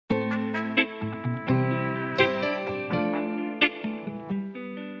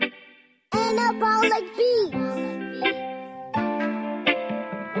like beats.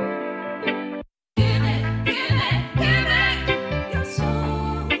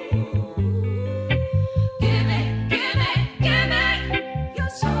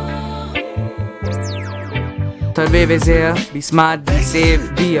 Third wave is here, be smart, be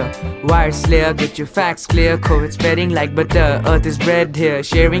safe, be a wire slayer, get your facts clear. COVID spreading like butter, earth is bred here.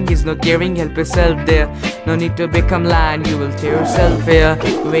 Sharing is no caring, help yourself there. No need to become lion, you will tear yourself here.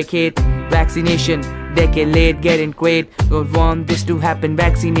 Vacate, vaccination, decade late, getting great. Don't want this to happen,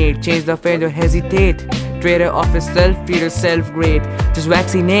 vaccinate. Change the fate, don't hesitate. Trader of yourself, feed yourself great. Just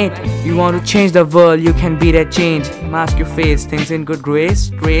vaccinate. You want to change the world, you can be that change. Mask your face, things in good grace.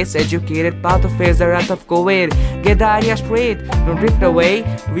 Trace, educated, path to face the wrath of COVID. Get the idea straight, don't drift away.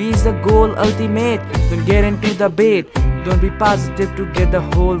 Reach the goal ultimate, don't get into the bait. Don't be positive to get the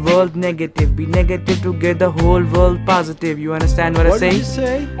whole world negative. Be negative to get the whole world positive. You understand what I say? What did you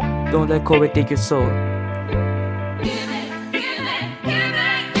say? Don't let COVID take your soul.